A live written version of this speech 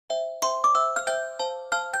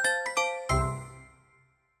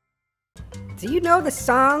Do you know the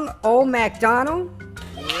song Old MacDonald?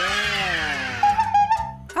 Yeah.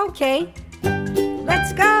 Okay,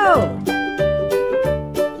 let's go!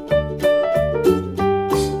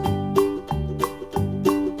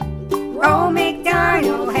 Old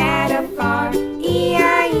MacDonald had a farm,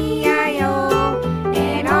 E-I-E-I-O.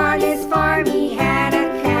 And on his farm he had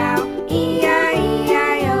a cow,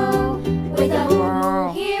 E-I-E-I-O. With a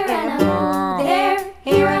moo here and a moo there,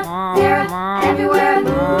 here a, there a, everywhere a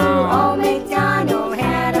moo. Old MacDonald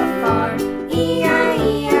had a farm,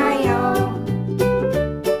 E-I-E-I-O.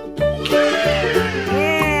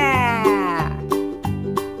 Yeah!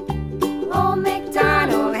 Old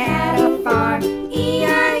MacDonald had a farm,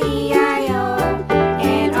 E-I-E-I-O.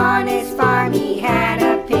 And on his farm he had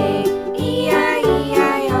a pig,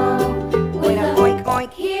 E-I-E-I-O. With a oink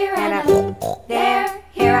oink here and a there,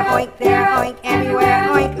 here a oink, there a oink, everywhere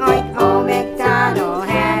oink oink. Old MacDonald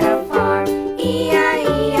had a farm,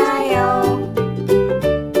 E-I-E-I-O.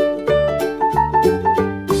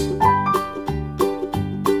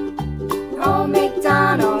 Old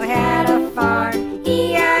MacDonald had a farm,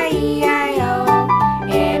 E-I-E-I-O.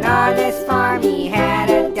 And on this farm he had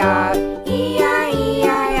a dog,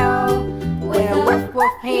 E-I-E-I-O. With a woof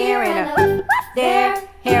woof here and a woof there,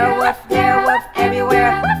 here a woof, there a woof,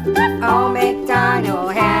 everywhere. Old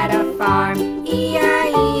MacDonald had a farm,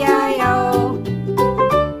 E-I-E-I-O.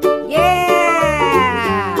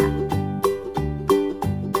 Yeah!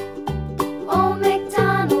 Old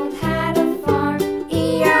MacDonald had a farm,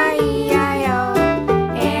 E-I-E-I-O.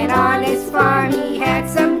 And on his farm he had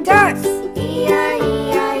some ducks,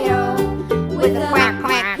 E-I-E-I-O. With a quack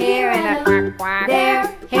quack here and a quack quack there,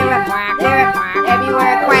 here a quack, there a quack,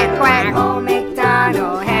 everywhere quack quack. Old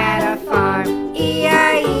MacDonald had a farm,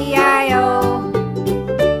 E-I-E-I-O.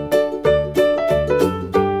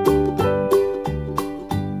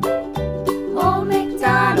 Old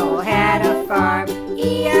MacDonald had a farm,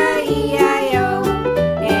 E-I-E-I-O.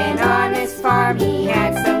 And on his farm he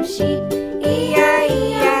had some sheep,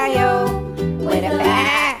 E-I-E-I-O. With a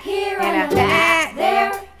baa here and a baa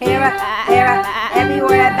there, here a, there a,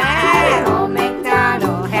 everywhere a baa. Old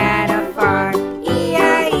MacDonald had a farm,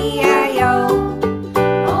 E-I-E-I-O.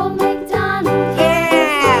 Old MacDonald,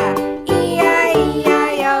 yeah,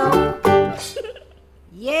 E-I-E-I-O.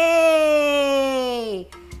 Yay!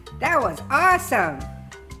 That was awesome!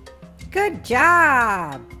 Good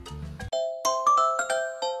job!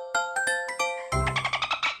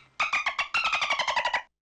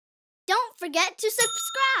 Don't forget to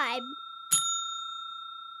subscribe.